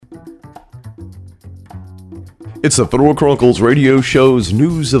It's the Fedora Chronicles radio show's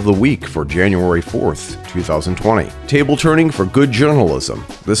News of the Week for January 4th, 2020. Table turning for good journalism.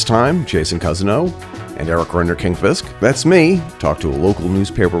 This time, Jason Cousineau and Eric Render-Kingfisk. That's me. Talk to a local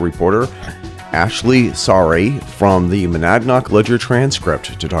newspaper reporter, Ashley Sari, from the Monadnock Ledger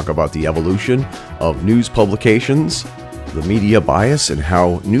Transcript to talk about the evolution of news publications, the media bias, and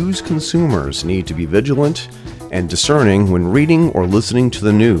how news consumers need to be vigilant and discerning when reading or listening to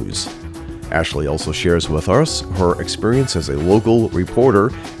the news. Ashley also shares with us her experience as a local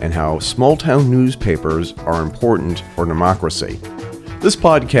reporter and how small-town newspapers are important for democracy. This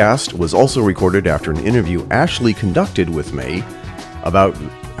podcast was also recorded after an interview Ashley conducted with me about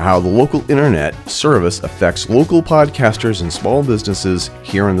how the local internet service affects local podcasters and small businesses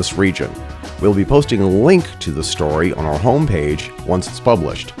here in this region. We'll be posting a link to the story on our homepage once it's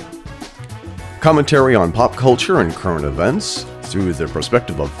published. Commentary on pop culture and current events through the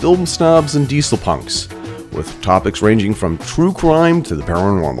perspective of film snobs and diesel punks, with topics ranging from true crime to the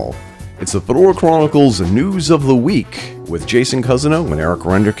paranormal. It's the Fedora Chronicles News of the Week with Jason Cousineau and Eric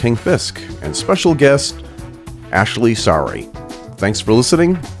Render-Kingfisk, and special guest Ashley Sari. Thanks for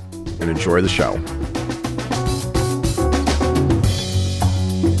listening, and enjoy the show.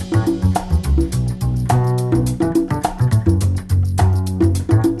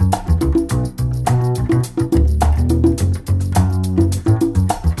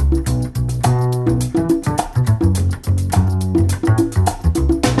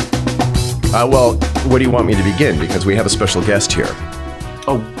 Well, where do you want me to begin? Because we have a special guest here.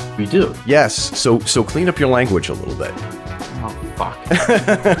 Oh, we do? Yes, so clean up your language a little bit. Oh, fuck.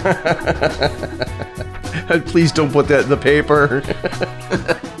 Please don't put that in the paper.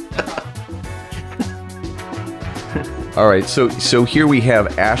 All right, so here we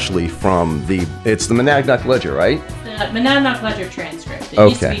have Ashley from it's the Monadnock Ledger, right? The Monadnock Ledger Transcript. It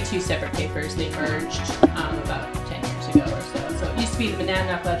used to be two separate papers. They merged about 10 years ago or so. So it used to be the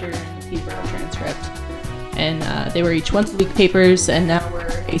Monadnock Ledger and the Peterborough Transcript. And they were each once-a-week papers, and now we're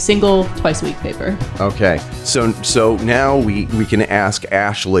a single twice-a-week paper. Okay, so now we can ask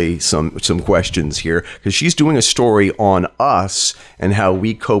Ashley some questions here, because she's doing a story on us and how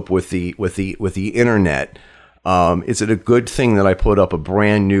we cope with the internet. Is it a good thing that I put up a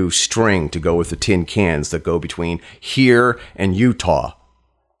brand new string to go with the tin cans that go between here and Utah?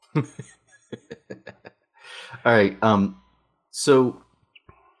 All right. So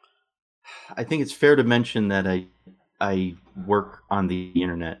I think it's fair to mention that I work on the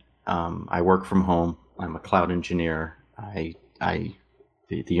internet. I work from home. I'm a cloud engineer. The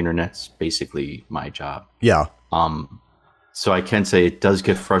internet's basically my job. Yeah. So I can say it does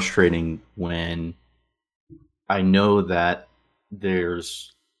get frustrating when I know that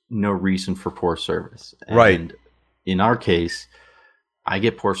there's no reason for poor service. Right. And in our case, I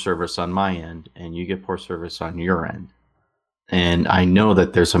get poor service on my end, and you get poor service on your end. And I know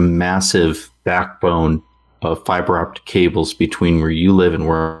that there's a massive backbone of fiber optic cables between where you live and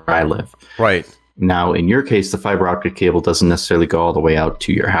where I live. Right. Now, in your case, the fiber optic cable doesn't necessarily go all the way out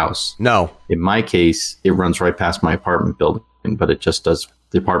to your house. No. In my case, it runs right past my apartment building, but it just does.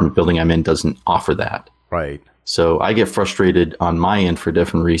 The apartment building I'm in doesn't offer that. Right. So I get frustrated on my end for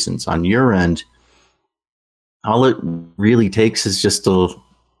different reasons. On your end, all it really takes is just a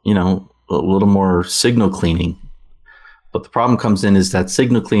little more signal cleaning. But the problem comes in is that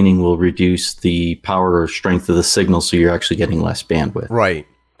signal cleaning will reduce the power or strength of the signal, so you're actually getting less bandwidth. Right.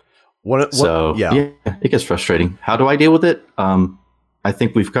 Yeah, it gets frustrating. How do I deal with it? I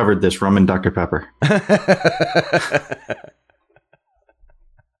think we've covered this, rum and Dr. Pepper.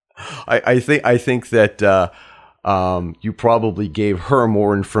 I think that you probably gave her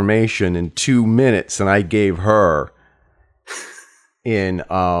more information in 2 minutes than I gave her in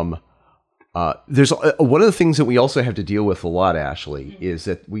there's one of the things that we also have to deal with a lot, Ashley, is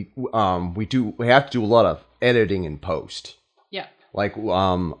that we have to do a lot of editing in post. Yeah. Like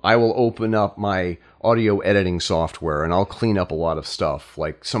I will open up my audio editing software and I'll clean up a lot of stuff,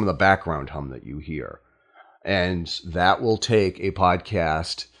 like some of the background hum that you hear, and that will take a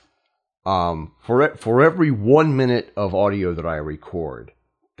podcast. For every 1 minute of audio that I record,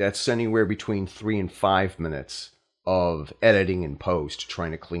 that's anywhere between 3 and 5 minutes of editing in post,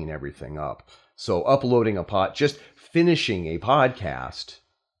 trying to clean everything up. So uploading just finishing a podcast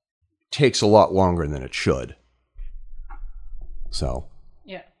takes a lot longer than it should. So.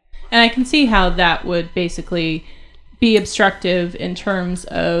 Yeah. And I can see how that would basically be obstructive in terms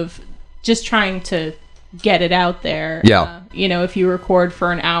of just trying to get it out there. Yeah. If you record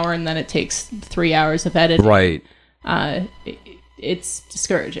for an hour and then it takes 3 hours of editing. Right. It's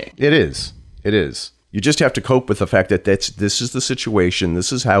discouraging. It is. You just have to cope with the fact that this is the situation.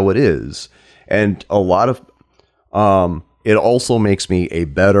 This is how it is. And a lot of It also makes me a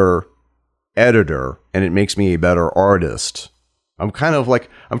better editor, and it makes me a better artist. I'm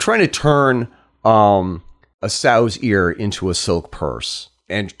trying to turn a sow's ear into a silk purse,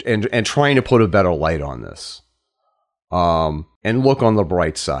 and trying to put a better light on this, and look on the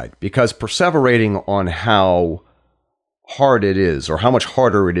bright side, because perseverating on how hard it is, or how much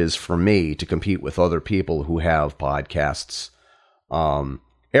harder it is for me to compete with other people who have podcasts.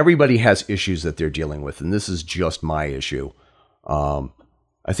 Everybody has issues that they're dealing with, and this is just my issue.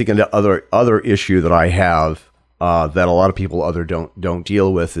 I think another other issue that I have that a lot of people don't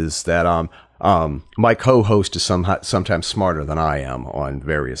deal with is that my co-host is sometimes smarter than I am on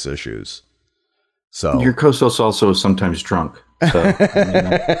various issues. So your co-host also is sometimes drunk. So,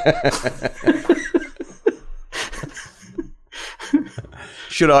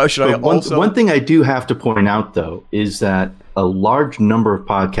 Should I also? One thing I do have to point out, though, is that a large number of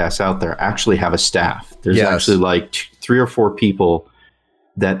podcasts out there actually have a staff. There's actually like 3 or 4 people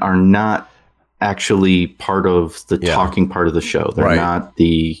that are not actually part of the talking part of the show. They're not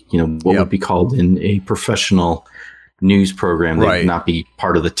the, what would be called in a professional news program. They would not be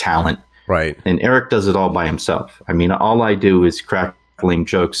part of the talent. Right. And Eric does it all by himself. I mean, all I do is crack lame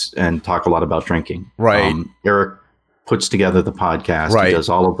jokes and talk a lot about drinking. Right. Eric puts together the podcast. Right. He does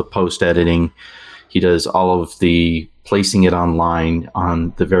all of the post editing. He does all of the placing it online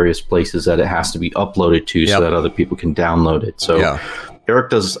on the various places that it has to be uploaded to so that other people can download it. So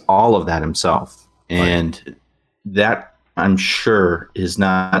Eric does all of that himself. And that, I'm sure, is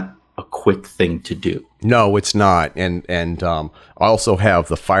not a quick thing to do. No, it's not. And I also have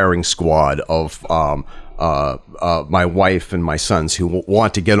the firing squad of my wife and my sons who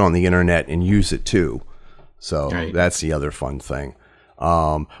want to get on the internet and use it too. So that's the other fun thing.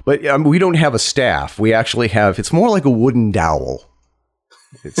 But we don't have a staff. We actually have, it's more like a wooden dowel.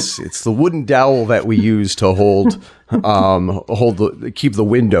 It's the wooden dowel that we use to keep the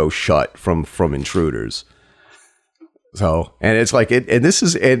window shut from intruders. So, and it's like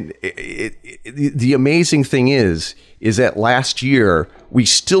the amazing thing is that last year we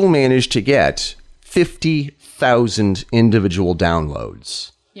still managed to get 50,000 individual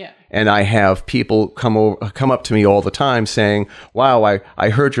downloads. Yeah. And I have people come up to me all the time saying, wow, I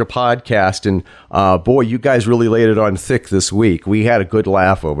heard your podcast, and boy, you guys really laid it on thick this week. We had a good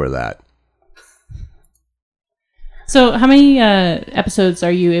laugh over that. So how many episodes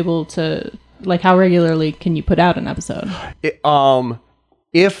are you able to, like, how regularly can you put out an episode?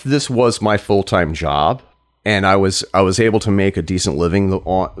 If this was my full-time job and I was able to make a decent living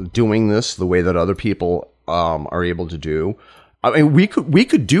doing this the way that other people are able to do, I mean, we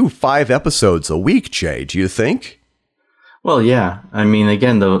could do 5 episodes a week, Jay. Do you think? Well, yeah. I mean,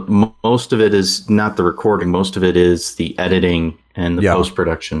 again, most of it is not the recording. Most of it is the editing and the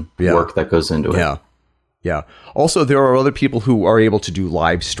post-production work that goes into it. Yeah. Yeah. Also, there are other people who are able to do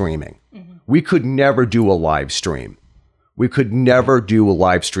live streaming. Mm-hmm. We could never do a live stream. We could never do a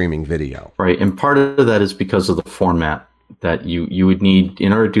live streaming video. Right. And part of that is because of the format that you would need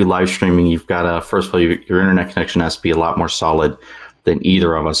in order to do live streaming. You've got to, first of all, your internet connection has to be a lot more solid than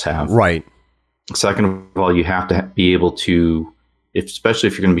either of us have. Right. Second of all, you have to be able to, especially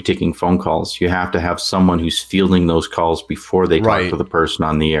if you're going to be taking phone calls, you have to have someone who's fielding those calls before they talk to the person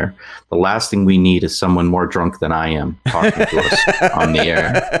on the air. The last thing we need is someone more drunk than I am talking to us on the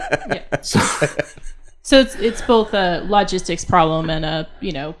air. Yeah. So it's both a logistics problem and a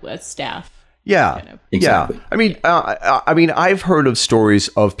staff. Yeah, kind of. Exactly. Yeah. I mean, I've heard of stories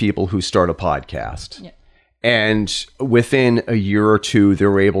of people who start a podcast, and within a year or two,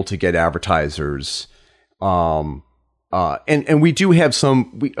 they're able to get advertisers. And we do have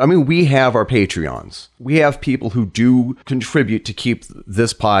some. We have our Patreons. We have people who do contribute to keep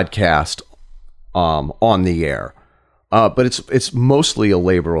this podcast on the air. But it's mostly a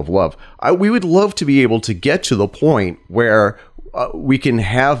labor of love. We would love to be able to get to the point where we can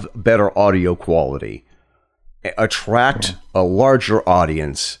have better audio quality, attract a larger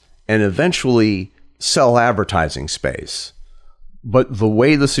audience, and eventually sell advertising space. But the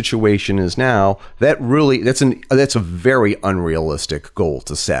way the situation is now, that's a very unrealistic goal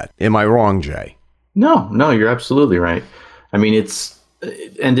to set. Am I wrong, Jay? No, you're absolutely right. I mean,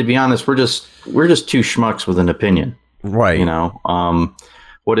 and to be honest, we're just 2 schmucks with an opinion. Right.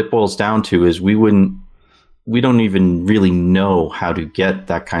 What it boils down to is we don't even really know how to get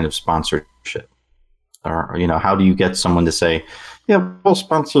that kind of sponsorship. Or, how do you get someone to say, yeah, we'll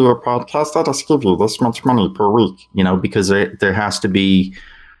sponsor your podcast. Let us give you this much money per week. Because there has to be,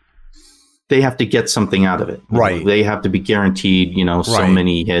 they have to get something out of it. Right. They have to be guaranteed, so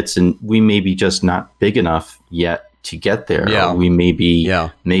many hits. And we may be just not big enough yet to get there. Yeah. Or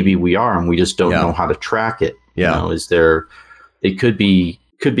maybe we are, and we just don't know how to track it. Yeah. You know, it could be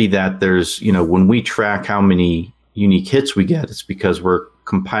that there's, you know, when we track how many unique hits we get, it's because we're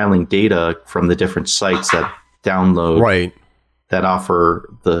compiling data from the different sites that download, right, that offer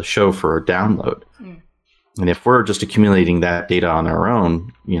the show for a download. And if we're just accumulating that data on our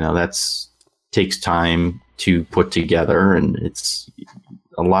own, you know, takes time to put together. And it's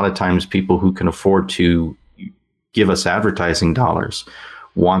a lot of times people who can afford to give us advertising dollars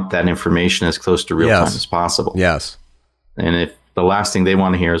want that information as close to real time as possible. Yes. And if the last thing they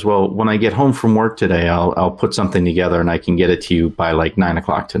want to hear is, well, when I get home from work today, I'll put something together and I can get it to you by like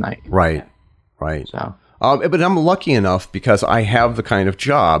 9:00 tonight. Right. Right. So, but I'm lucky enough because I have the kind of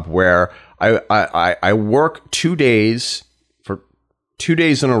job where I work 2 days for 2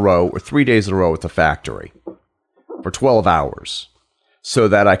 days in a row or 3 days in a row at the factory for 12 hours so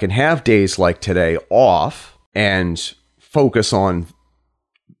that I can have days like today off and focus on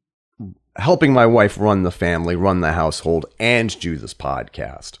helping my wife run the family, run the household, and do this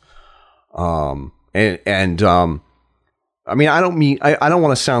podcast. I mean, I don't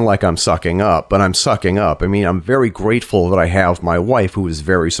want to sound like I'm sucking up, but I'm sucking up. I mean, I'm very grateful that I have my wife who is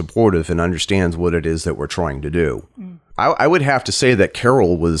very supportive and understands what it is that we're trying to do. I would have to say that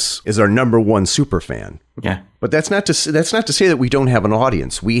Carol is our number one super fan. Yeah. But that's not to say that we don't have an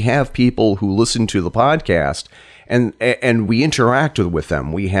audience. We have people who listen to the podcast and we interact with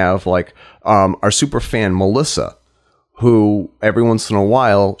them. We have like our super fan Melissa, who every once in a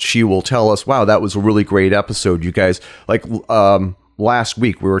while she will tell us, "Wow, that was a really great episode, you guys." Like last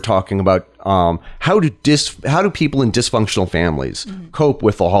week we were talking about how do people in dysfunctional families cope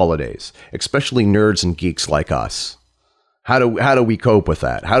with the holidays, especially nerds and geeks like us. How do we cope with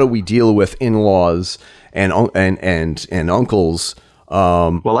that? How do we deal with in-laws and uncles?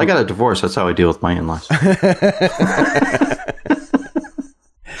 Well, I got a divorce. That's how I deal with my in-laws.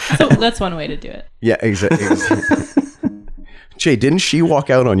 So that's one way to do it. Yeah, exactly. Jay, didn't she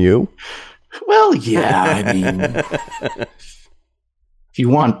walk out on you? Well, yeah. I mean, if you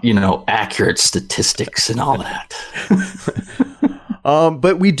want, you know, accurate statistics and all that.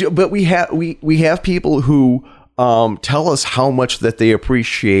 But we have people who tell us how much that they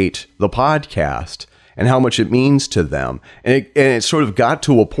appreciate the podcast and how much it means to them. And it sort of got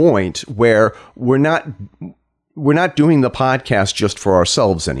to a point where we're not doing the podcast just for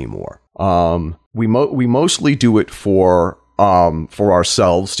ourselves anymore. We mostly do it for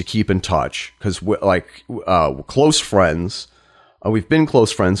ourselves to keep in touch because we're close friends. We've been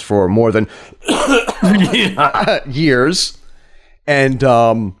close friends for more than years. And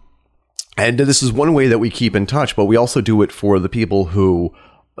this is one way that we keep in touch, but we also do it for the people who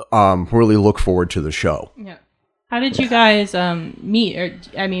really look forward to the show. Yeah. How did you guys meet? Or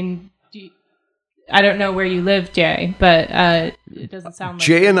I mean, I don't know where you live, Jay, but it doesn't sound like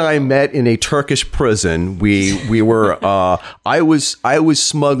Jay and I met in a Turkish prison. We were I was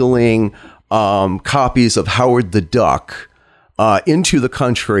smuggling copies of Howard the Duck into the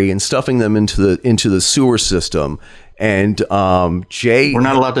country and stuffing them into the sewer system. And Jay, we're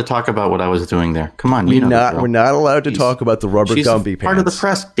not allowed to talk about what I was doing there. Come on, we're not allowed to talk about the rubber Gumby pants. Part of the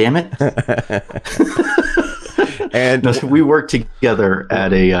press, damn it. And we worked together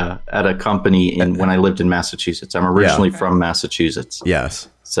at a company when I lived in Massachusetts. I'm originally from Massachusetts. Yes.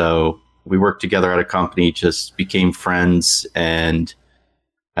 So we worked together at a company, just became friends, and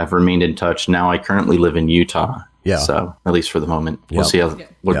have remained in touch. Now I currently live in Utah. Yeah. So at least for the moment, we'll see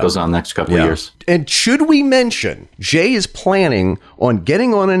what goes on next couple of years. And should we mention, Jay is planning on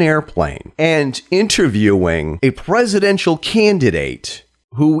getting on an airplane and interviewing a presidential candidate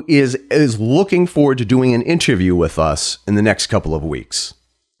who is looking forward to doing an interview with us in the next couple of weeks.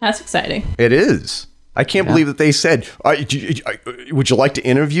 That's exciting. It is. I can't believe that they said, would you like to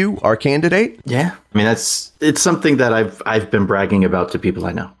interview our candidate? Yeah. I mean, it's something that I've been bragging about to people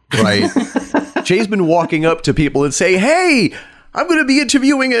I know. Right. Jay's been walking up to people and say, "Hey, I'm going to be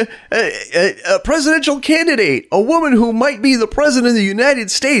interviewing a presidential candidate, a woman who might be the president of the United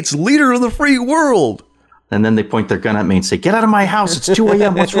States, leader of the free world." And then they point their gun at me and say, "Get out of my house. It's 2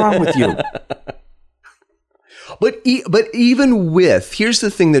 a.m. What's wrong with you?" But even with, here's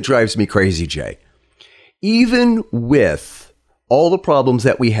the thing that drives me crazy, Jay. Even with all the problems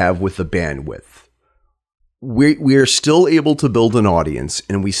that we have with the bandwidth, we're still able to build an audience,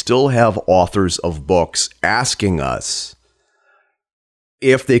 and we still have authors of books asking us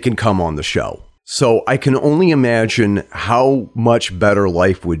if they can come on the show. So I can only imagine how much better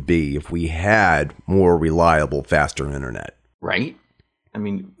life would be if we had more reliable, faster internet. Right? I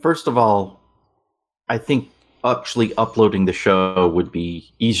mean, first of all, I think actually uploading the show would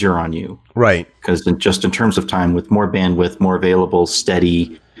be easier on you. Right. Because just in terms of time, with more bandwidth, more available,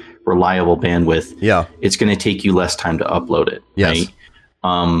 steady, reliable bandwidth, it's going to take you less time to upload it. Yes.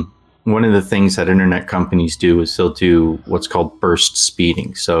 Right? One of the things that internet companies do is they'll do what's called burst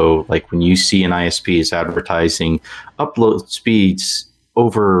speeding. So like when you see an ISP is advertising upload speeds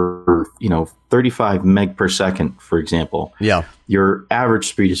over, 35 meg per second, for example. Yeah. Your average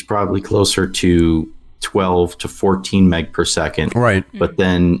speed is probably closer to 12 to 14 meg per second. Right. But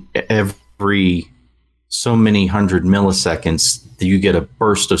then every so many hundred milliseconds, you get a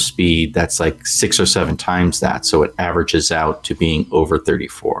burst of speed that's like 6 or 7 times that. So it averages out to being over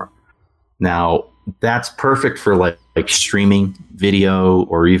 34. Now, that's perfect for like streaming video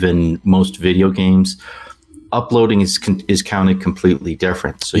or even most video games. Uploading is counted completely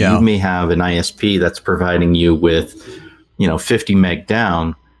different. So you may have an ISP that's providing you with, 50 meg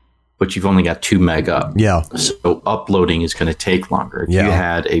down, but you've only got 2 meg up. Yeah. So uploading is going to take longer. If you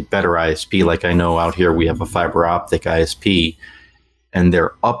had a better ISP, like I know out here we have a fiber optic ISP, and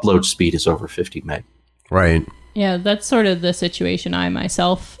their upload speed is over 50 meg. Right. Yeah, that's sort of the situation I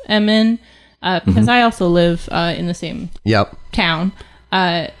myself am in, because I also live in the same town.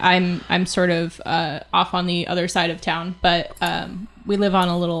 I'm sort of off on the other side of town, but we live on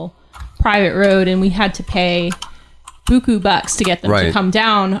a little private road, and we had to pay buku bucks to get them to come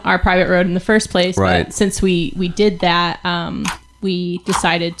down our private road in the first place. Right. But since we did that, we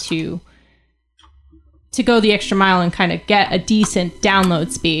decided to go the extra mile and kind of get a decent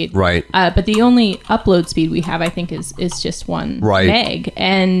download speed. Right. But the only upload speed we have, I think, is just 1 meg.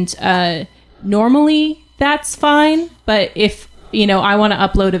 And normally that's fine. But if, I want to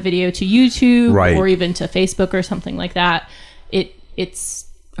upload a video to YouTube or even to Facebook or something like that, it's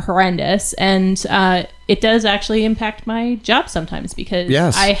horrendous. And it does actually impact my job sometimes, because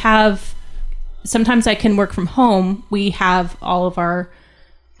sometimes I can work from home. We have all of our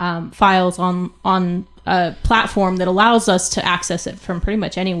files on a platform that allows us to access it from pretty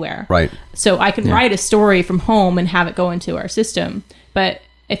much anywhere. Right. So I can write a story from home and have it go into our system. But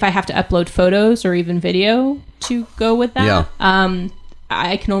if I have to upload photos or even video to go with that,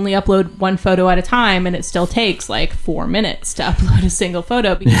 I can only upload 1 photo at a time, and it still takes like 4 minutes to upload a single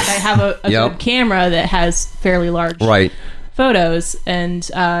photo, because I have a good camera that has fairly large photos. And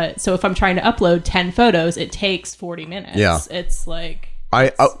so if I'm trying to upload 10 photos, it takes 40 minutes. Yeah. It's like...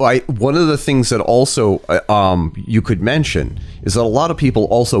 I one of the things that also you could mention is that a lot of people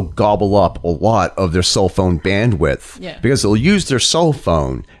also gobble up a lot of their cell phone bandwidth because they'll use their cell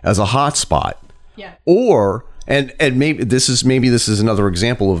phone as a hotspot. Yeah. Or and maybe this is another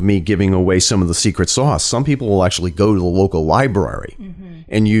example of me giving away some of the secret sauce. Some people will actually go to the local library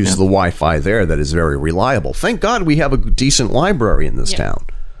and use the Wi-Fi there that is very reliable. Thank God we have a decent library in this town.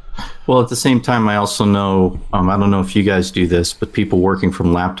 Well, at the same time, I also know, I don't know if you guys do this, but people working from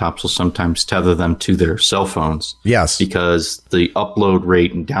laptops will sometimes tether them to their cell phones. Yes. Because the upload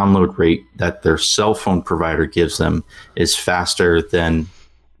rate and download rate that their cell phone provider gives them is faster than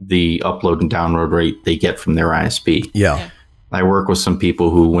the upload and download rate they get from their ISP. Yeah. I work with some people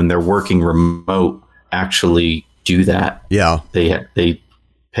who, when they're working remote, actually do that. Yeah. They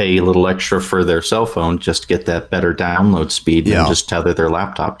pay a little extra for their cell phone just to get that better download speed and just tether their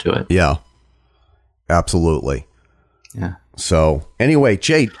laptop to it. Yeah, absolutely. Yeah. So anyway,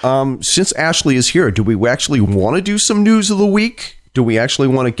 Jay, since Ashley is here, do we actually want to do some news of the week? Do we actually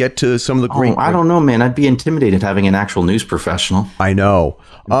want to get to some of the great... I don't know, man. I'd be intimidated having an actual news professional. I know.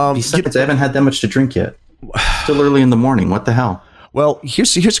 Besides, I haven't had that much to drink yet. Still early in the morning. What the hell? Well,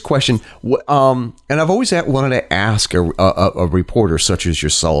 here's a question, and I've always wanted to ask a reporter such as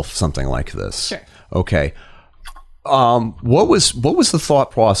yourself something like this. Sure. Okay. What was the thought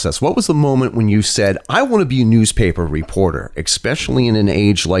process? What was the moment when you said, "I want to be a newspaper reporter," especially in an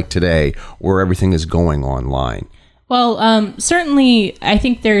age like today where everything is going online? Well, certainly, I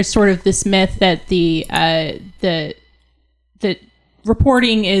think there's sort of this myth that the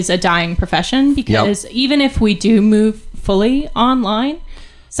reporting is a dying profession, because even if we do move fully online,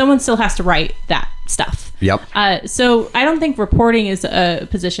 someone still has to write that stuff. Yep. So I don't think reporting is a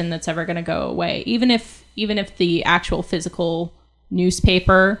position that's ever going to go away. Even if the actual physical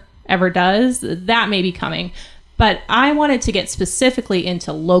newspaper ever does, that may be coming. But I wanted to get specifically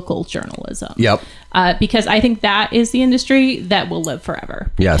into local journalism. Yep. Because I think that is the industry that will live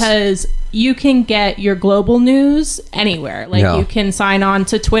forever. Yes. Because you can get your global news anywhere. Like you can sign on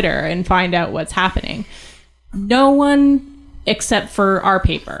to Twitter and find out what's happening. No one except for our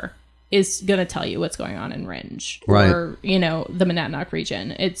paper is going to tell you what's going on in Ringe or, the Monadnock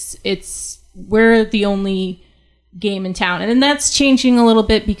region. We're the only game in town. And that's changing a little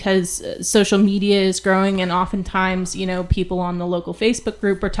bit because social media is growing, and oftentimes, people on the local Facebook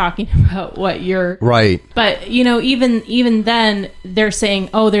group are talking about what you're... Right. But, even then, they're saying,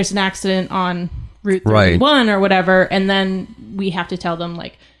 oh, there's an accident on Route 31 or whatever, and then we have to tell them,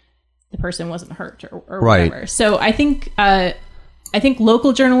 like, the person wasn't hurt or whatever. So I think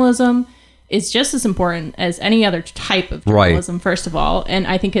local journalism is just as important as any other type of journalism, first of all. And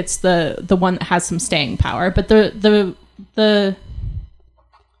I think it's the one that has some staying power. But the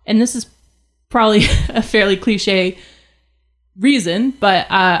and this is probably a fairly cliche reason, but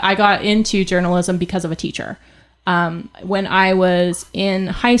I got into journalism because of a teacher. When I was in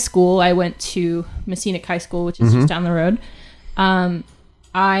high school, I went to Messinic High School, which is just down the road.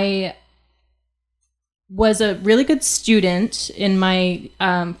 I was a really good student in my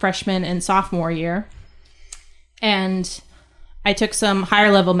freshman and sophomore year. And I took some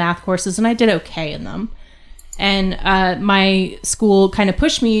higher level math courses, and I did okay in them. And my school kind of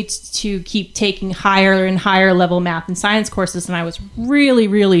pushed me to keep taking higher and higher level math and science courses, and I was really,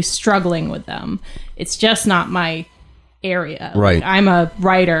 really struggling with them. It's just not my area. Right. Like, I'm a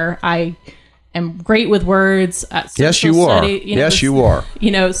writer. I am great with words. Yes, you are. Yes, you are.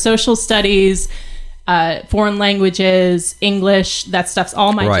 Social studies, foreign languages, English, that stuff's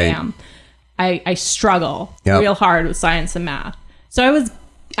all my jam. I struggle real hard with science and math. So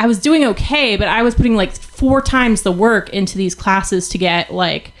I was doing okay, but I was putting like 4 times the work into these classes to get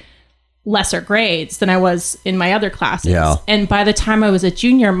like lesser grades than I was in my other classes. Yeah. And by the time I was a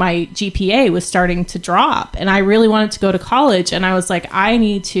junior, my GPA was starting to drop, and I really wanted to go to college. And I was like, I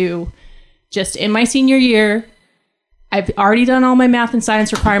need to just, in my senior year, I've already done all my math and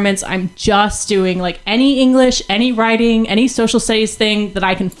science requirements. I'm just doing like any English, any writing, any social studies thing that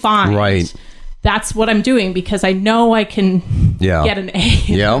I can find. Right. That's what I'm doing, because I know I can get an A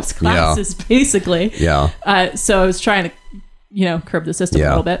in those classes, basically. Yeah. So I was trying to, curb the system a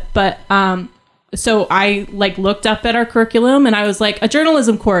little bit. But so I like looked up at our curriculum, and I was like, a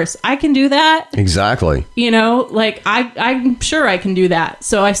journalism course, I can do that. Exactly. I'm sure I can do that.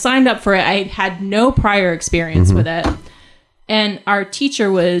 So I signed up for it. I had no prior experience with it. And our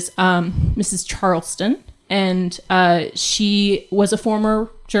teacher was Mrs. Charleston. And she was a former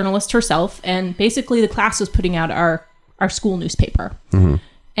journalist herself. And basically the class was putting out our school newspaper.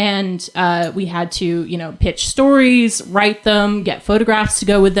 And we had to, pitch stories, write them, get photographs to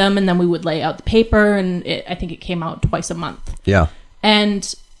go with them. And then we would lay out the paper. And I think it came out twice a month. Yeah.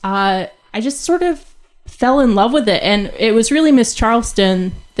 And I just sort of fell in love with it. And it was really Miss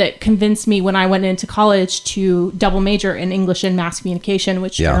Charleston that convinced me when I went into college to double major in English and mass communication,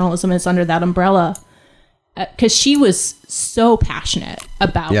 which journalism is under that umbrella. Because she was so passionate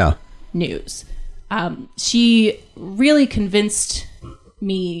about news. She really convinced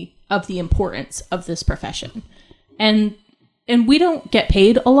me of the importance of this profession. And we don't get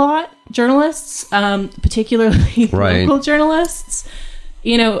paid a lot, journalists, particularly local journalists,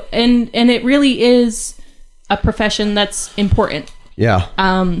 and it really is a profession that's important. Yeah.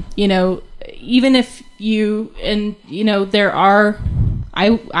 Even if there are,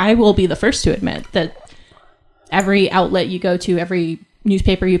 I will be the first to admit that every outlet you go to, every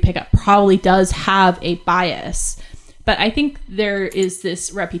newspaper you pick up probably does have a bias. But I think there is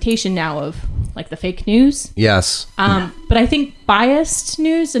this reputation now of like the fake news. Yes. But I think biased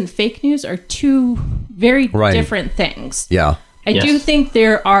news and fake news are two very different things. Yeah. I do think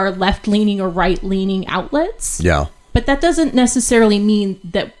there are left-leaning or right-leaning outlets. Yeah. But that doesn't necessarily mean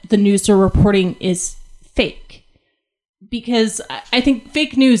that the news they're reporting is fake. Because I think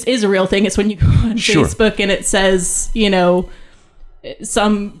fake news is a real thing. It's when you go on Facebook and it says,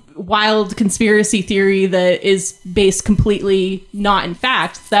 some wild conspiracy theory that is based completely not in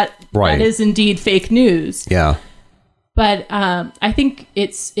fact. That is indeed fake news. Yeah. But I think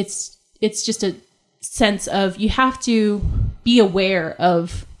it's just a sense of you have to be aware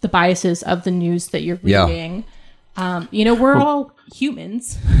of the biases of the news that you're reading. We're all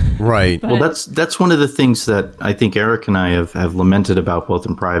humans. Right. Well, that's one of the things that I think Eric and I have lamented about both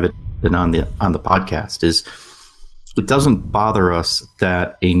in private and on the podcast is it doesn't bother us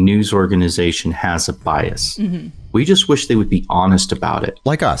that a news organization has a bias. Mm-hmm. We just wish they would be honest about it.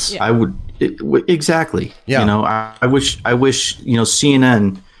 Like us. Yeah. Exactly. Yeah. I wish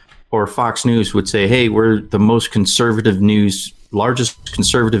CNN or Fox News would say, hey, we're the most largest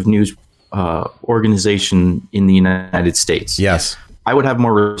conservative news organization in the United States. Yes. I would have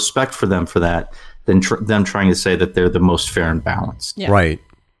more respect for them for that than them trying to say that they're the most fair and balanced. Yeah. Right.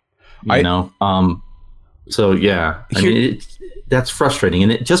 So yeah, that's frustrating.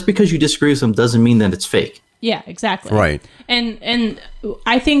 And just because you disagree with them doesn't mean that it's fake. Yeah, exactly. Right. And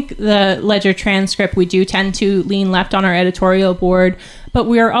I think the Ledger Transcript, we do tend to lean left on our editorial board, but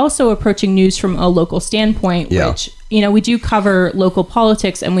we are also approaching news from a local standpoint, which, we do cover local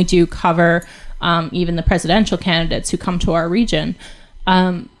politics, and we do cover even the presidential candidates who come to our region.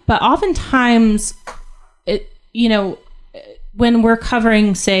 But oftentimes, when we're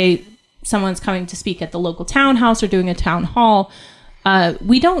covering, say, someone's coming to speak at the local townhouse or doing a town hall,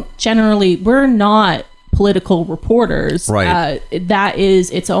 we're not political reporters. Right. That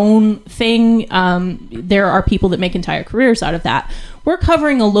is its own thing. There are people that make entire careers out of that. We're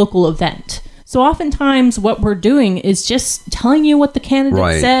covering a local event. So oftentimes what we're doing is just telling you what the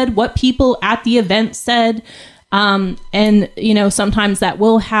candidate said, what people at the event said. And, sometimes that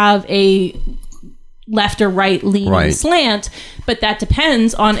will have a left or right leaning slant, but that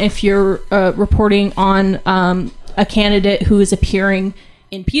depends on if you're reporting on a candidate who is appearing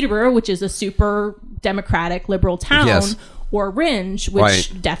in Peterborough, which is a super Democratic liberal town, or Rindge,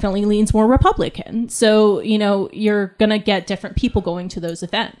 which definitely leans more Republican. So, you're going to get different people going to those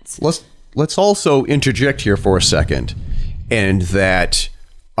events. Let's also interject here for a second, and that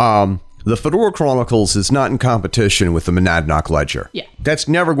the Fedora Chronicles is not in competition with the Monadnock Ledger. Yeah. That's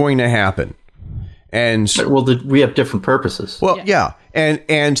never going to happen. And we have different purposes. Well, and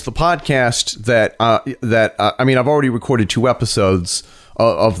the podcast that I've already recorded 2 episodes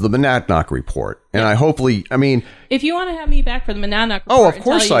of the Monadnock Report, and if you want to have me back for the Monadnock Report, of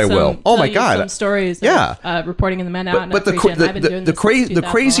course I will. Oh my God, some stories. Of, reporting in the Monadnock region. But the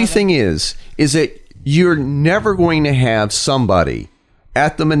crazy thing is that you're never going to have somebody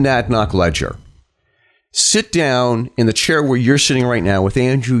at the Monadnock Ledger sit down in the chair where you're sitting right now with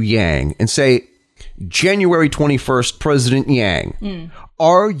Andrew Yang and say, January 21st, President Yang,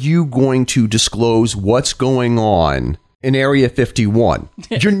 are you going to disclose what's going on in Area 51?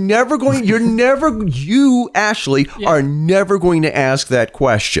 You, Ashley, are never going to ask that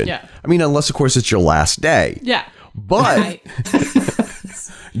question. Yeah. Unless, of course, it's your last day. Yeah. But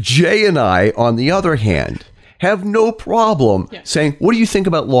Jay and I, on the other hand, have no problem saying, what do you think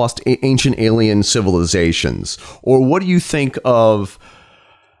about lost ancient alien civilizations? Or what do you think of...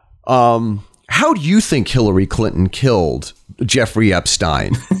 how do you think Hillary Clinton killed Jeffrey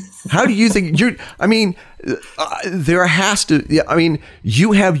Epstein? How do you think there has to,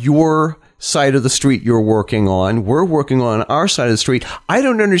 you have your side of the street you're working on. We're working on our side of the street. I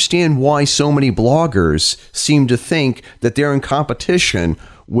don't understand why so many bloggers seem to think that they're in competition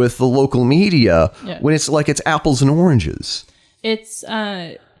with the local media when it's like it's apples and oranges. It's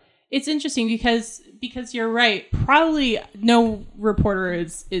interesting because you're right. Probably no reporter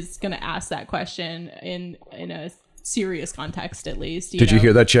is going to ask that question in a serious context, at least. Did you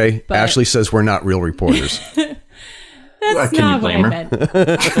hear that, Jay? But Ashley says we're not real reporters. That's not what I meant.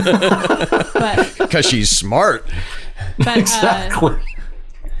 Because she's smart. But, exactly.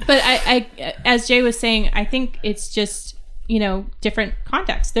 But I, as Jay was saying, I think it's just, different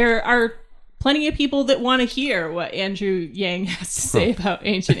contexts. There are plenty of people that want to hear what Andrew Yang has to say about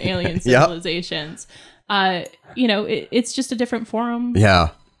ancient alien civilizations. It's just a different forum. Yeah.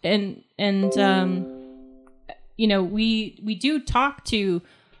 And we do talk to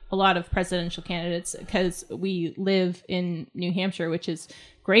a lot of presidential candidates because we live in New Hampshire, which is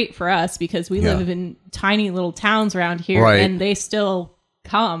great for us because we live in tiny little towns around here, and they still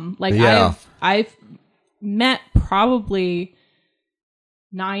come. I've met probably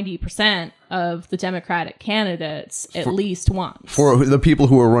 90% of the Democratic candidates at least once. For the people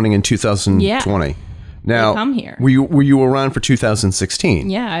who are running in 2020. Now, they come here. Were you around for 2016?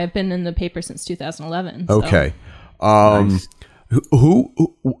 Yeah, I've been in the paper since 2011. Okay. Nice. Who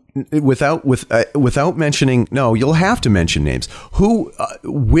without mentioning, no, you'll have to mention names.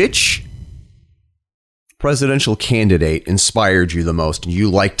 Which presidential candidate inspired you the most and you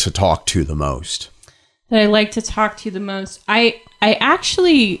like to talk to the most? That I like to talk to the most. I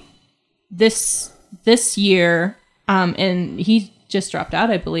actually this year, and he just dropped out,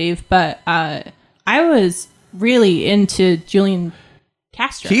 I believe, but I was really into Julian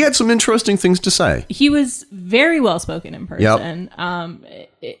Castro. He had some interesting things to say. He was very well spoken in person.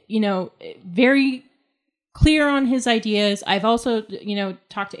 Very clear on his ideas. I've also,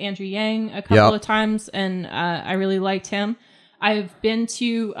 talked to Andrew Yang a couple of times, and I really liked him. I've been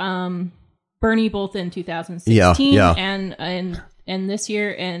to Bernie both in 2016 and this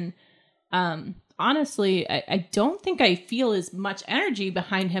year, and honestly, I don't think I feel as much energy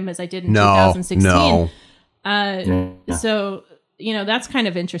behind him as I did in 2016. No. So, that's kind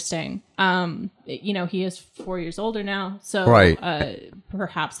of interesting. He is 4 years older now, so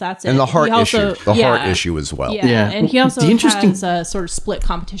perhaps that's it. And the heart issue as well. Yeah. And he also has a sort of split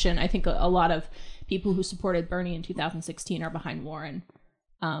competition. I think a lot of people who supported Bernie in 2016 are behind Warren.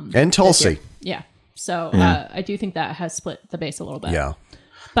 And Tulsi. Yeah. So I do think that has split the base a little bit. Yeah.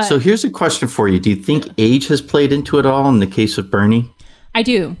 But so here's a question for you. Do you think age has played into it all in the case of Bernie? I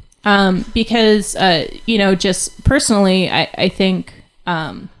do. Because, just personally, I think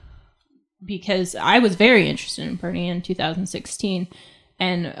because I was very interested in Bernie in 2016,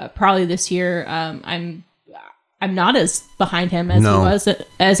 and probably this year I'm not as behind him as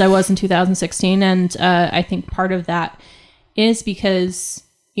I was in 2016, and I think part of that is because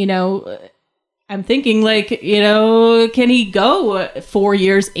I'm thinking can he go 4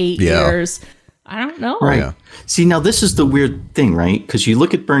 years, 8 years? I don't know. Right. Yeah. See, now this is the weird thing, right? Because you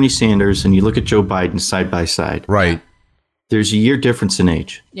look at Bernie Sanders and you look at Joe Biden side by side. Right. There's a year difference in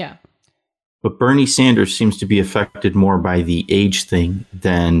age. Yeah. But Bernie Sanders seems to be affected more by the age thing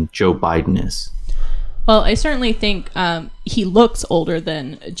than Joe Biden is. Well, I certainly think he looks older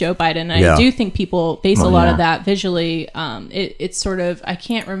than Joe Biden. I do think people base a lot of that visually. It's sort of, I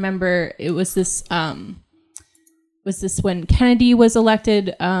can't remember. It was this when Kennedy was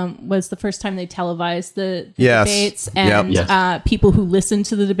elected, was the first time they televised the debates, and people who listened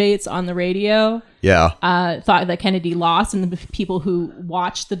to the debates on the radio thought that Kennedy lost, and the people who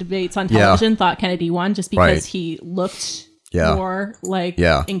watched the debates on television thought Kennedy won just because he looked more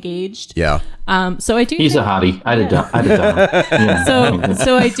engaged. So I do. He's a hottie. I'd have done.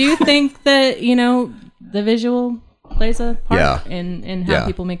 So I do think that the visual plays a part in how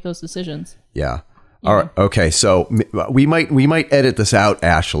people make those decisions. Yeah. All right. Okay. So we might edit this out,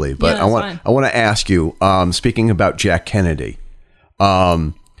 Ashley, but I want to ask you. Speaking about Jack Kennedy,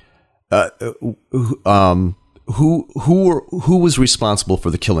 who was responsible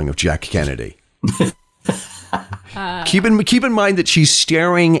for the killing of Jack Kennedy? Keep in mind that she's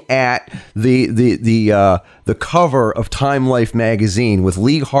staring at the cover of Time Life magazine with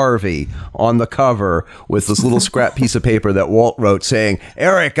Lee Harvey on the cover with this little scrap piece of paper that Walt wrote saying,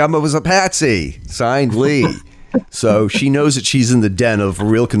 "Eric, I was a patsy," signed Lee. So she knows that she's in the den of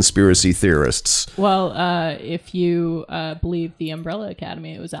real conspiracy theorists. Well, if you believe the Umbrella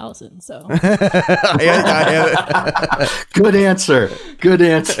Academy, it was Allison. So good answer. Good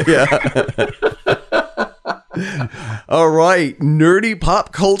answer. Yeah. All right, nerdy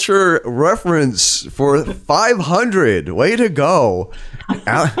pop culture reference for 500. Way to go.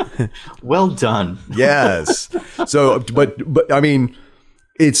 Well done. Yes. So, but I mean,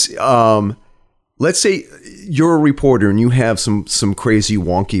 it's let's say you're a reporter and you have some crazy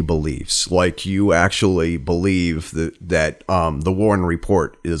wonky beliefs, like you actually believe that the Warren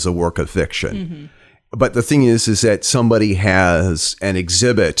Report is a work of fiction. Mm-hmm. But the thing is that somebody has an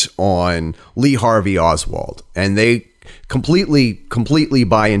exhibit on Lee Harvey Oswald, and they completely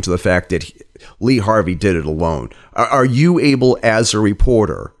buy into the fact that Lee Harvey did it alone. Are you able, as a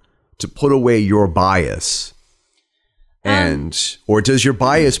reporter, to put away your bias, or does your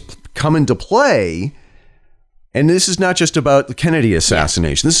bias come into play? And this is not just about the Kennedy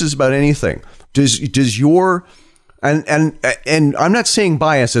assassination. This is about anything. Does your and I'm not saying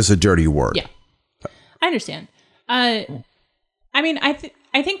bias as a dirty word. Yeah. I understand. I mean, I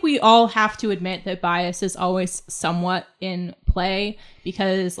think we all have to admit that bias is always somewhat in play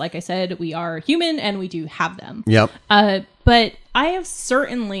because, like I said, we are human and we do have them. Yep. But I have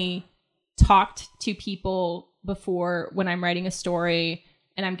certainly talked to people before when I'm writing a story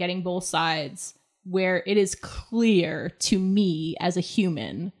and I'm getting both sides where it is clear to me as a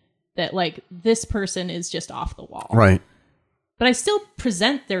human that this person is just off the wall. Right. But I still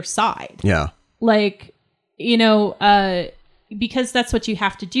present their side. Yeah. Because that's what you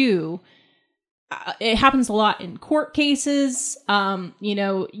have to do. It happens a lot in court cases.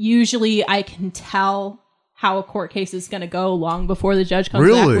 Usually I can tell how a court case is going to go long before the judge comes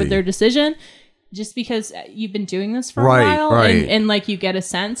back with their decision, just because you've been doing this for a while. Right. And you get a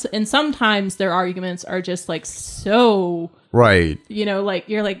sense. And sometimes their arguments are just so... Right.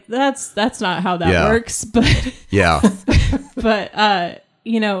 you're that's not how that works. But... Yeah. But,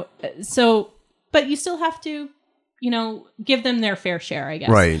 but you still have to, give them their fair share, I guess.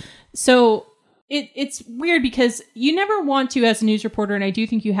 Right. So it's weird because you never want to, as a news reporter, and I do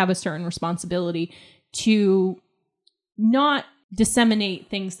think you have a certain responsibility to not disseminate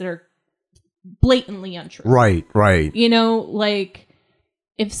things that are blatantly untrue. Right.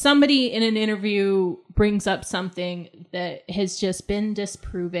 If somebody in an interview brings up something that has just been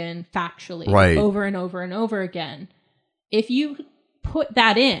disproven factually over and over and over again, if you put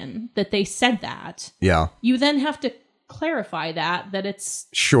that in, that they said that, you then have to clarify that it's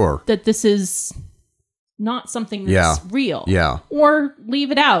that this is not something that's real, or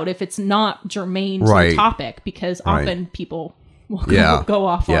leave it out if it's not germane to the topic, because often people will go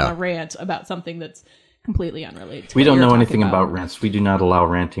off on a rant about something that's completely unrelated. We don't know anything about rants. We do not allow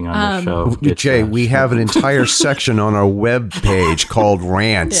ranting on the show. Jay, we have an entire section on our web page called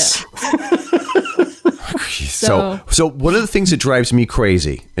rants. Yeah. So one of the things that drives me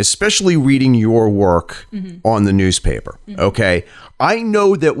crazy, especially reading your work on the newspaper, okay, I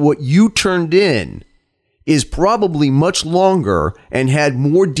know that what you turned in is probably much longer and had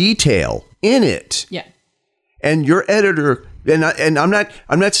more detail in it. Yeah. And your editor, and I'm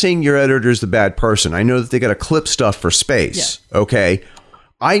not saying your editor is the bad person. I know that they got to clip stuff for space, okay?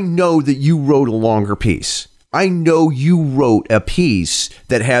 I know that you wrote a longer piece. I know you wrote a piece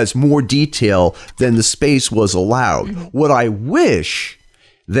that has more detail than the space was allowed. What I wish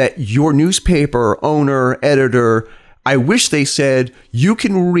that your newspaper owner, editor, I wish they said, you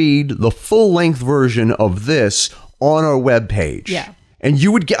can read the full-length version of this on our webpage. Yeah. And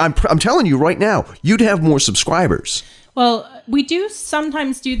you would get, I'm telling you right now, you'd have more subscribers. Well, we do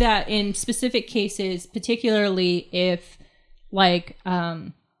sometimes do that in specific cases, particularly if, like,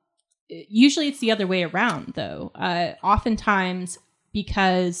 usually it's the other way around, though. Oftentimes,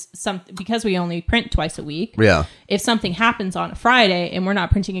 because we only print twice a week, if something happens on a Friday and we're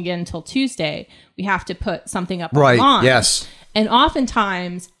not printing again until Tuesday, we have to put something up online. Yes. And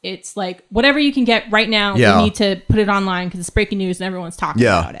oftentimes it's like, whatever you can get right now, we need to put it online because it's breaking news and everyone's talking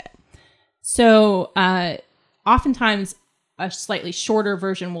about it. So oftentimes a slightly shorter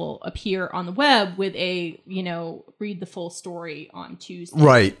version will appear on the web with a, read the full story on Tuesday.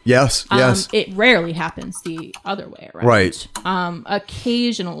 Right. Yes. Yes. It rarely happens the other way around. Right.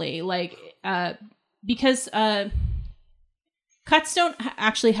 Occasionally, because cuts don't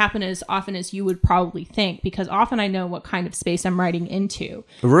actually happen as often as you would probably think, because often I know what kind of space I'm writing into.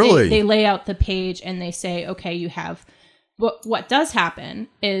 Really? They lay out the page and they say, okay, you have... What does happen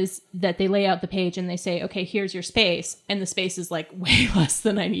is that they lay out the page and they say, okay, here's your space. And the space is like way less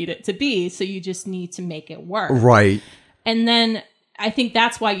than I need it to be. So you just need to make it work. Right. And then I think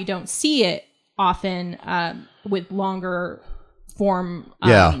that's why you don't see it often with longer form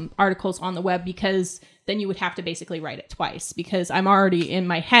articles on the web, because then you would have to basically write it twice, because I'm already in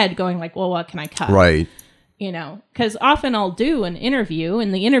my head going like, well, what can I cut? Right. Because often I'll do an interview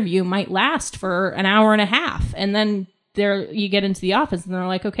and the interview might last for an hour and a half. And then you get into the office and they're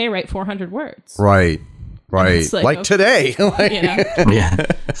like, okay, write 400 words. Right. Like okay. Today. Yeah.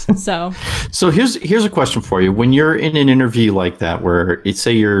 So here's a question for you. When you're in an interview like that, where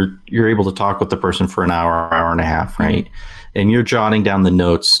say you're able to talk with the person for an hour and a half, right? And you're jotting down the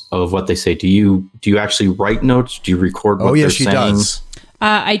notes of what they say. Do you actually write notes? Do you record what they're saying? Oh, yes, she does.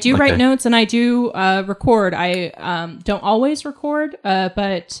 I do write notes and I do record. I don't always record,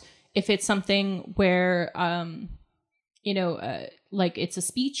 but if it's something where like it's a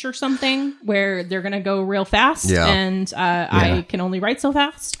speech or something where they're going to go real fast and I can only write so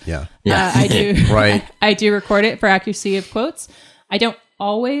fast. I do. Right. I do record it for accuracy of quotes. I don't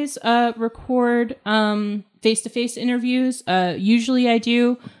always record face-to-face interviews. Usually I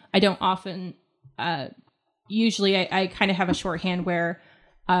do. I don't often. Usually I kind of have a shorthand where,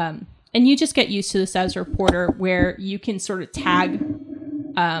 and you just get used to this as a reporter, where you can sort of tag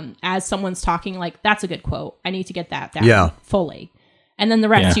as someone's talking, like, that's a good quote. I need to get that down fully. And then the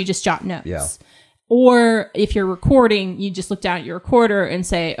rest, you just jot notes. Yeah. Or if you're recording, you just look down at your recorder and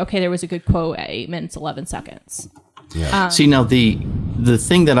say, okay, there was a good quote at 8 minutes, 11 seconds. Yeah. See, now the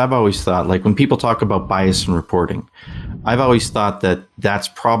thing that I've always thought, like when people talk about bias in reporting, I've always thought that that's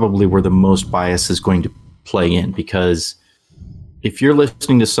probably where the most bias is going to play in, because if you're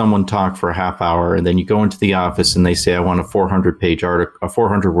listening to someone talk for a half hour and then you go into the office and they say, I want a 400-page article, a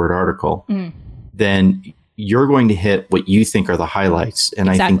 400-word article, then you're going to hit what you think are the highlights. And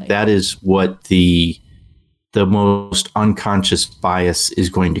I think that is what the most unconscious bias is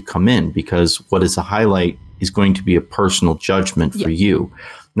going to come in, because what is a highlight is going to be a personal judgment for you.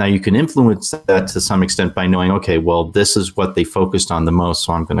 Now, you can influence that to some extent by knowing, okay, well, this is what they focused on the most,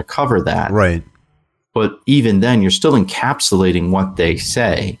 so I'm going to cover that. Right. But even then, you're still encapsulating what they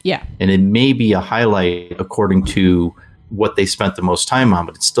say. Yeah. And it may be a highlight according to what they spent the most time on,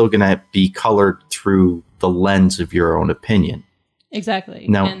 but it's still going to be colored through the lens of your own opinion. Exactly.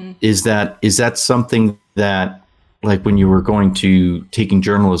 Now, is that something that, like when you were taking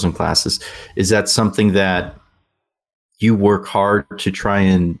journalism classes, is that something that you work hard to try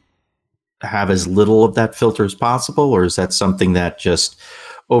and have as little of that filter as possible? Or is that something that just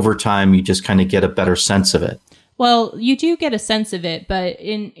over time you just kind of get a better sense of it? Well, you do get a sense of it, but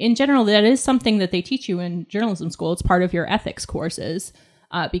in general, that is something that they teach you in journalism school. It's part of your ethics courses,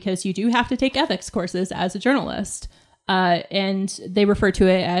 because you do have to take ethics courses as a journalist. And they refer to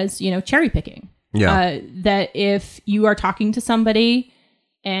it as, cherry picking. That if you are talking to somebody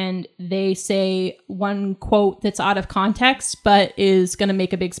and they say one quote that's out of context, but is going to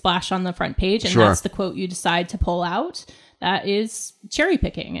make a big splash on the front page, and that's the quote you decide to pull out, that is cherry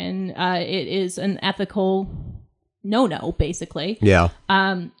picking, and it is an ethical no, basically. Yeah.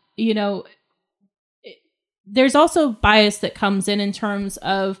 There's also bias that comes in terms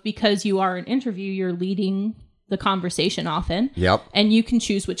of, because you are an interview, you're leading the conversation often. Yep. And you can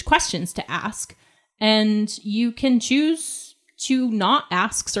choose which questions to ask, and you can choose to not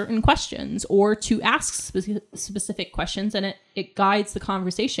ask certain questions or to ask specific questions, and it guides the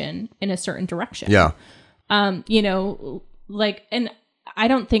conversation in a certain direction. Yeah. And I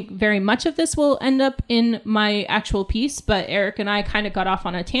don't think very much of this will end up in my actual piece, but Eric and I kind of got off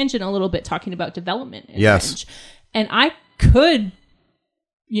on a tangent a little bit talking about development in Fringe. And I could,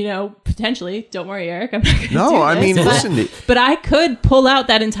 potentially, don't worry, Eric, I'm not going to do this, listen. But I could pull out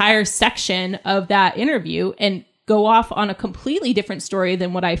that entire section of that interview and go off on a completely different story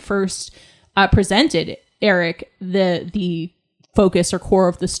than what I first presented Eric, the focus or core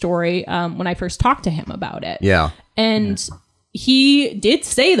of the story, when I first talked to him about it. Yeah. And he did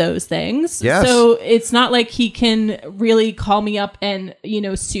say those things. Yes. So it's not like he can really call me up and,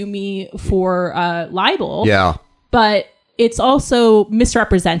 sue me for libel. Yeah. But it's also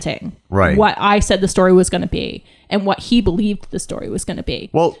misrepresenting what I said the story was going to be and what he believed the story was going to be.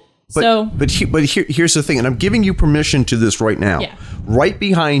 Well, but here's the thing, and I'm giving you permission to this right now. Yeah. Right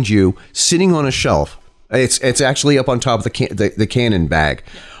behind you, sitting on a shelf, it's actually up on top of the Canon bag.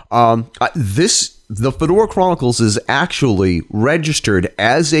 The Fedora Chronicles is actually registered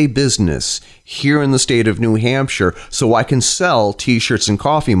as a business here in the state of New Hampshire, so I can sell t-shirts and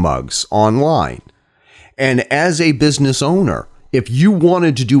coffee mugs online. And as a business owner, if you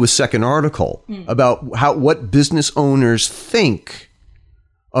wanted to do a second article about what business owners think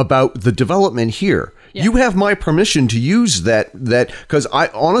about the development here, you have my permission to use that because I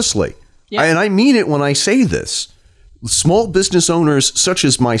honestly, and I mean it when I say this, small business owners such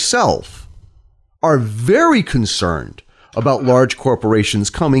as myself are very concerned about large corporations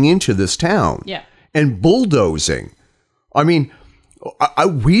coming into this town and bulldozing. I mean,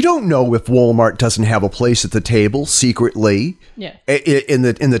 we don't know if Walmart doesn't have a place at the table secretly in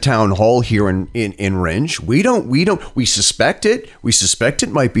the town hall here in Rindge. We suspect it. We suspect it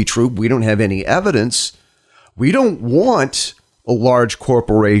might be true. We don't have any evidence. We don't want a large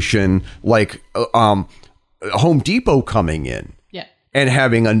corporation like Home Depot coming in and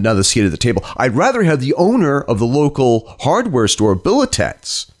having another seat at the table. I'd rather have the owner of the local hardware store,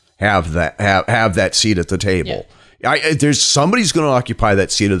 Billetet's, have that seat at the table. There's somebody's going to occupy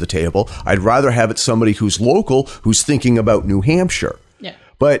that seat at the table. I'd rather have it somebody who's local, who's thinking about New Hampshire.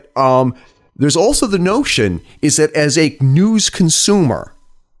 But there's also the notion is that as a news consumer,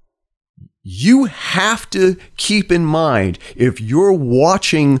 you have to keep in mind, if you're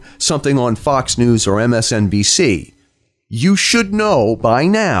watching something on Fox News or MSNBC, you should know by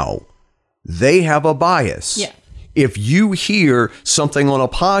now they have a bias. If you hear something on a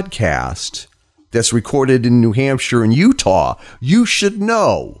podcast that's recorded in New Hampshire and Utah, you should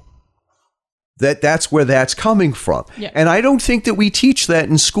know that that's where that's coming from. And I don't think that we teach that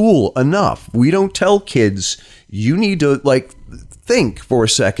in school enough. We don't tell kids, you need to think for a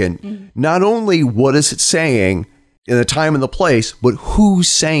second, not only what is it saying in the time and the place, but who's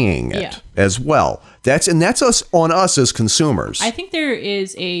saying it as well. That's us on us as consumers. I think there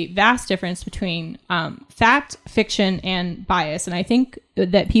is a vast difference between fact, fiction, and bias. And I think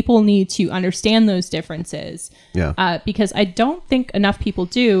that people need to understand those differences. Because I don't think enough people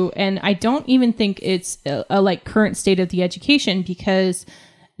do. And I don't even think it's a current state of the education, because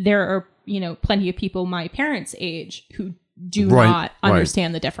there are, plenty of people my parents' age who do not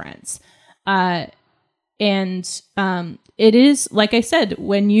understand the difference. And it is, like I said,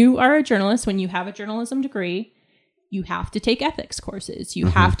 when you are a journalist, when you have a journalism degree, you have to take ethics courses. You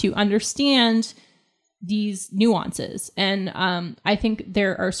have to understand these nuances. And I think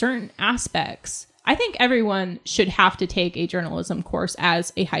there are certain aspects. I think everyone should have to take a journalism course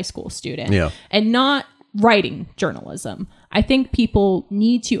as a high school student and not writing journalism. I think people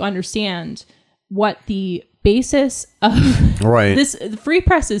need to understand what the basis of this. The free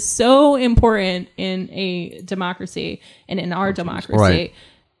press is so important in a democracy and in our democracy,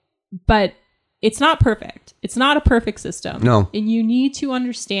 but it's not perfect. It's not a perfect system. No. And you need to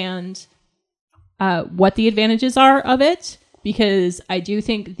understand what the advantages are of it, because I do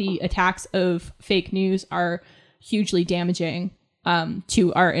think the attacks of fake news are hugely damaging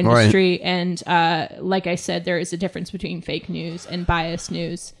to our industry. And like I said, there is a difference between fake news and biased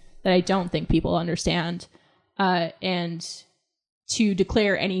news that I don't think people understand. And to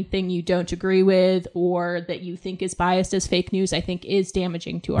declare anything you don't agree with or that you think is biased as fake news, I think is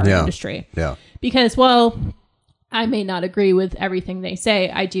damaging to our industry. Yeah. Because, well, I may not agree with everything they say.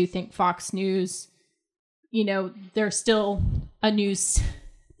 I do think Fox News, you know, they're still a news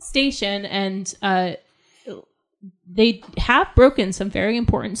station, and they have broken some very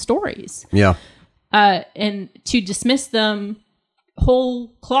important stories. Yeah. And to dismiss them whole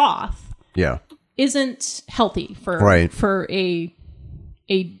cloth isn't healthy for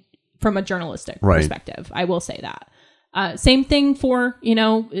from a journalistic perspective. I will say that. Same thing for, you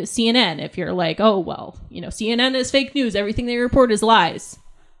know, CNN. If you're like, oh, well, you know, CNN is fake news, everything they report is lies.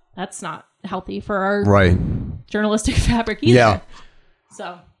 That's not healthy for our journalistic fabric either. Yeah.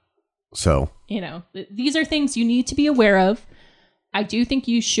 So, you know, these are things you need to be aware of. I do think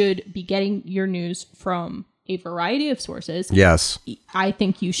you should be getting your news from a variety of sources. Yes. I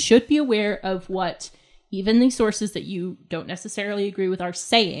think you should be aware of what even the sources that you don't necessarily agree with are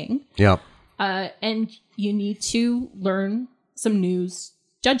saying. Yeah. And you need to learn some news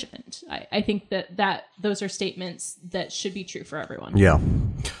judgment. I think that those are statements that should be true for everyone. Yeah.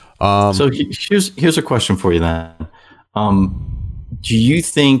 So here's a question for you then. Do you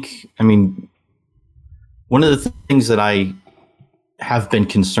think, I mean, one of the things that I have been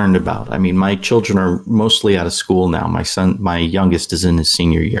concerned about, I mean, my children are mostly out of school now. My youngest is in his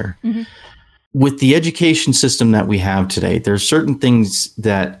senior year. Mm-hmm. With the education system that we have today, there's certain things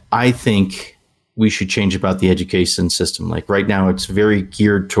that I think we should change about the education system. Like right now, it's very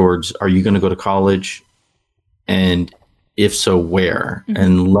geared towards, are you going to go to college? And if so, where? Mm-hmm.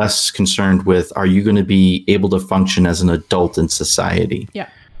 And less concerned with, are you going to be able to function as an adult in society? Yeah.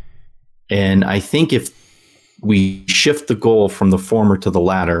 And I think if we shift the goal from the former to the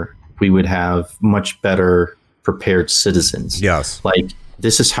latter, we would have much better prepared citizens. Yes. Like,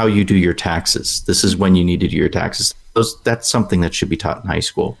 this is how you do your taxes. This is when you need to do your taxes. That's something that should be taught in high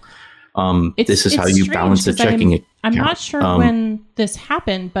school. This is how you balance a checking account. I'm not sure when this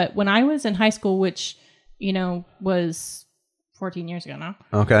happened, but when I was in high school, which, you know, was 14 years ago now.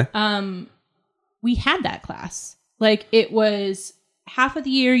 Okay. We had that class. Like, it was half of the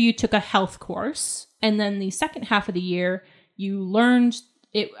year you took a health course, and then the second half of the year you learned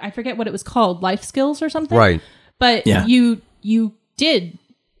it. I forget what it was called, life skills or something. Right. But you did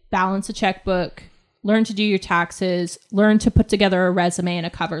balance a checkbook, learn to do your taxes, learn to put together a resume and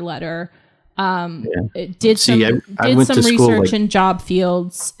a cover letter. Did some research in job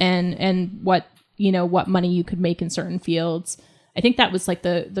fields and what money you could make in certain fields. I think that was like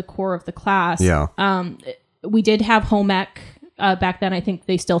the core of the class. Yeah. We did have home ec back then. I think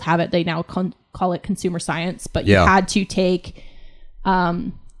they still have it. They now call it consumer science, but you had to take,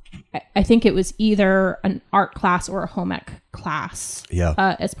 I think it was either an art class or a home ec class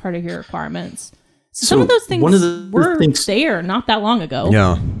as part of your requirements. So some of those things were there not that long ago.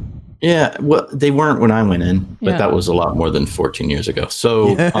 Yeah. Yeah, well, they weren't when I went in, but that was a lot more than 14 years ago.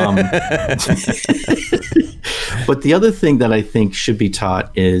 So, but the other thing that I think should be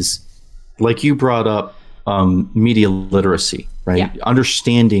taught is, like you brought up, media literacy, right? Yeah.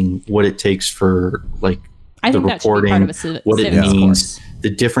 Understanding what it takes for the reporting, what it means, the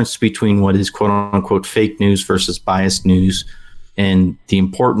difference between what is quote unquote fake news versus biased news, and the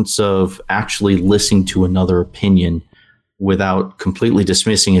importance of actually listening to another opinion without completely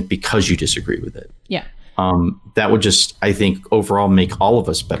dismissing it because you disagree with it. Yeah. That would just, I think, overall make all of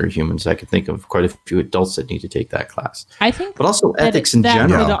us better humans. I could think of quite a few adults that need to take that class. I think, but also ethics in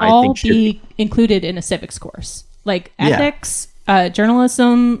general. That would all be included in a civics course, like ethics,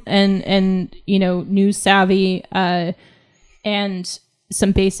 journalism, and news savvy, and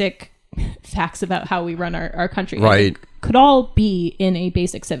some basic facts about how we run our country. Right, could all be in a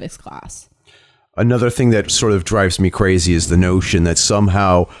basic civics class. Another thing that sort of drives me crazy is the notion that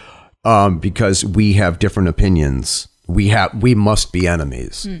somehow, because we have different opinions, we must be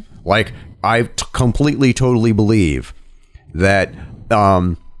enemies. Like, I completely, totally believe that,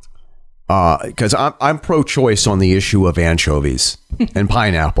 because I'm pro-choice on the issue of anchovies and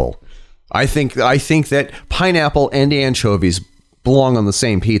pineapple. I think that pineapple and anchovies belong on the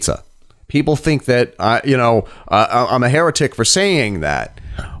same pizza. People think that I'm a heretic for saying that.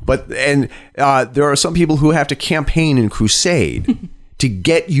 But there are some people who have to campaign and crusade to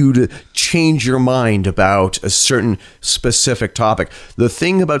get you to change your mind about a certain specific topic. The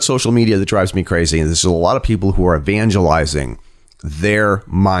thing about social media that drives me crazy is there's a lot of people who are evangelizing their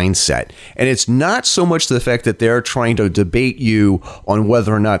mindset. And it's not so much the fact that they're trying to debate you on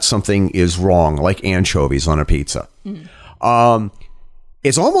whether or not something is wrong, like anchovies on a pizza.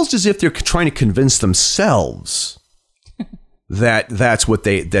 It's almost as if they're trying to convince themselves that's what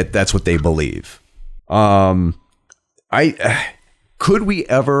they believe. could we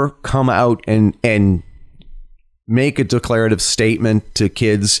ever come out and make a declarative statement to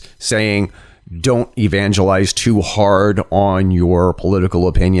kids saying, don't evangelize too hard on your political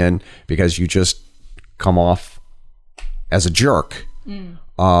opinion because you just come off as a jerk?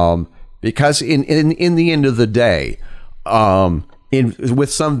 Because in the end of the day,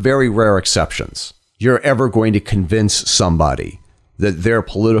 with some very rare exceptions, you're ever going to convince somebody that their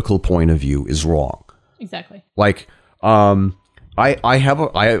political point of view is wrong. Exactly. Like, I have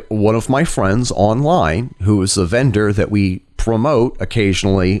one of my friends online who is a vendor that we promote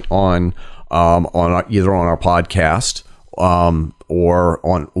occasionally on either on our podcast or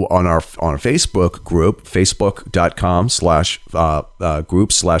on our Facebook group,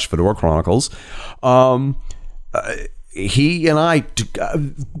 facebook.com/group/Fedora Chronicles. He and I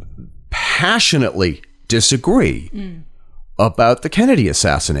passionately disagree about the Kennedy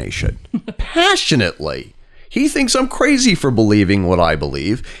assassination. Passionately. He thinks I'm crazy for believing what I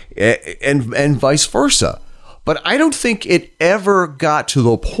believe, and vice versa. But I don't think it ever got to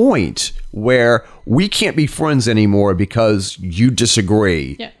the point where we can't be friends anymore because you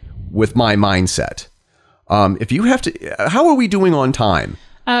disagree with my mindset. If you have to, how are we doing on time?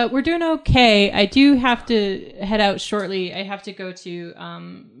 We're doing okay. I do have to head out shortly. I have to go to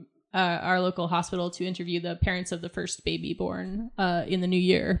our local hospital to interview the parents of the first baby born in the new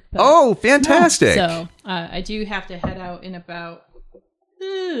year. But, oh, fantastic. So I do have to head out in about,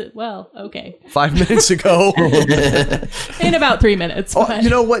 5 minutes ago. In about 3 minutes. Oh,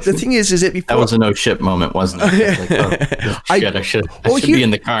 you know what? The thing is that before... That was a no shit moment, wasn't it? Like, I should be in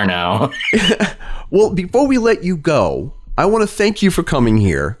the car now. Well, before we let you go, I want to thank you for coming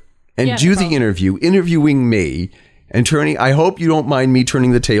here and do the interviewing me. And turning, I hope you don't mind me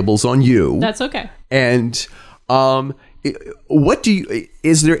turning the tables on you. That's okay. And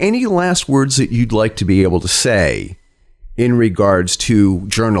is there any last words that you'd like to be able to say in regards to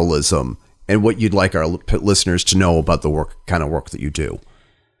journalism and what you'd like our listeners to know about the kind of work that you do?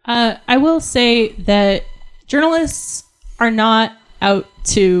 I will say that journalists are not out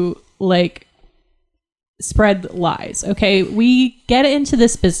to spread lies. Okay. We get into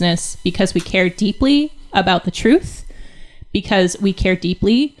this business because we care deeply about the truth, because we care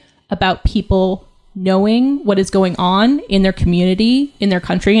deeply about people knowing what is going on in their community, in their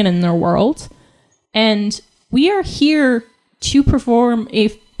country, and in their world. And we are here to perform a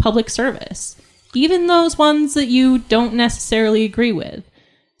public service, even those ones that you don't necessarily agree with.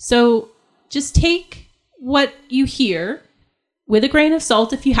 So just take what you hear with a grain of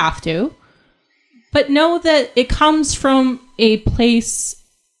salt if you have to, but know that it comes from a place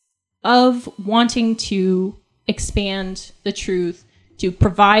of wanting to expand the truth, to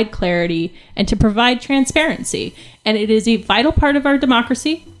provide clarity, and to provide transparency. And it is a vital part of our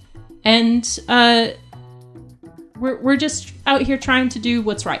democracy. And we're just out here trying to do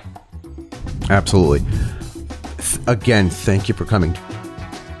what's right. Absolutely. Again, thank you for coming.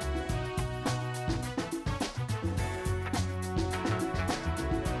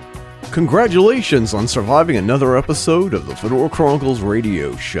 Congratulations on surviving another episode of the Fedora Chronicles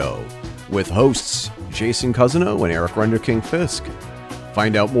radio show with hosts Jason Cousineau and Eric Renderking Fisk.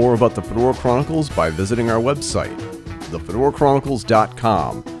 Find out more about the Fedora Chronicles by visiting our website,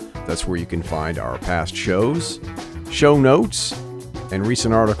 thefedorachronicles.com. That's where you can find our past shows, show notes, and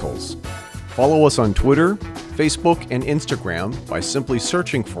recent articles. Follow us on Twitter, Facebook, and Instagram by simply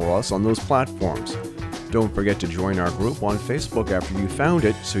searching for us on those platforms. Don't forget to join our group on Facebook after you found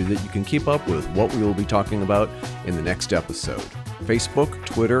it so that you can keep up with what we will be talking about in the next episode. Facebook,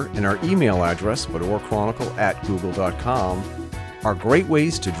 Twitter, and our email address, fedorachronicle@google.com, are great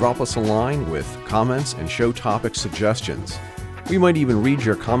ways to drop us a line with comments and show topic suggestions. We might even read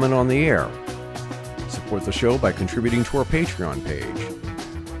your comment on the air. Support the show by contributing to our Patreon page,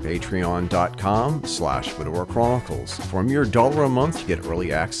 patreon.com/Fedora Chronicles. For a mere $1 a month, you get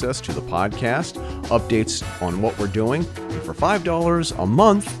early access to the podcast, updates on what we're doing, and for $5 a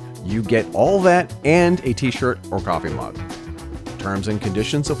month, you get all that and a t-shirt or coffee mug. Terms and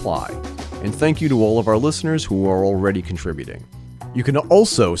conditions apply. And thank you to all of our listeners who are already contributing. You can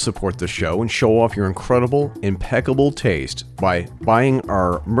also support the show and show off your incredible, impeccable taste by buying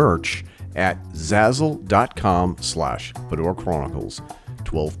our merch at Zazzle.com/Fedora Chronicles.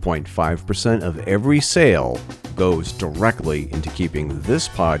 12.5% of every sale goes directly into keeping this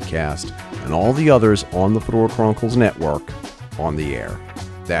podcast and all the others on the Fedora Chronicles network on the air.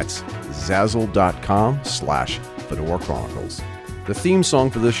 That's Zazzle.com/Fedora Chronicles. The theme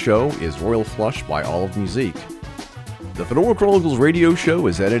song for this show is Royal Flush by Olive Musique. The Fedora Chronicles radio show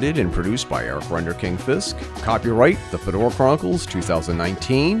is edited and produced by Eric Renderking Fisk. Copyright The Fedora Chronicles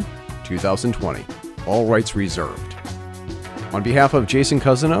 2019-2020. All rights reserved. On behalf of Jason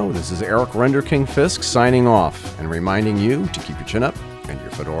Cousineau, this is Eric Renderking Fisk signing off and reminding you to keep your chin up and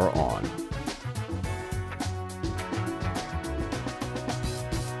your fedora on.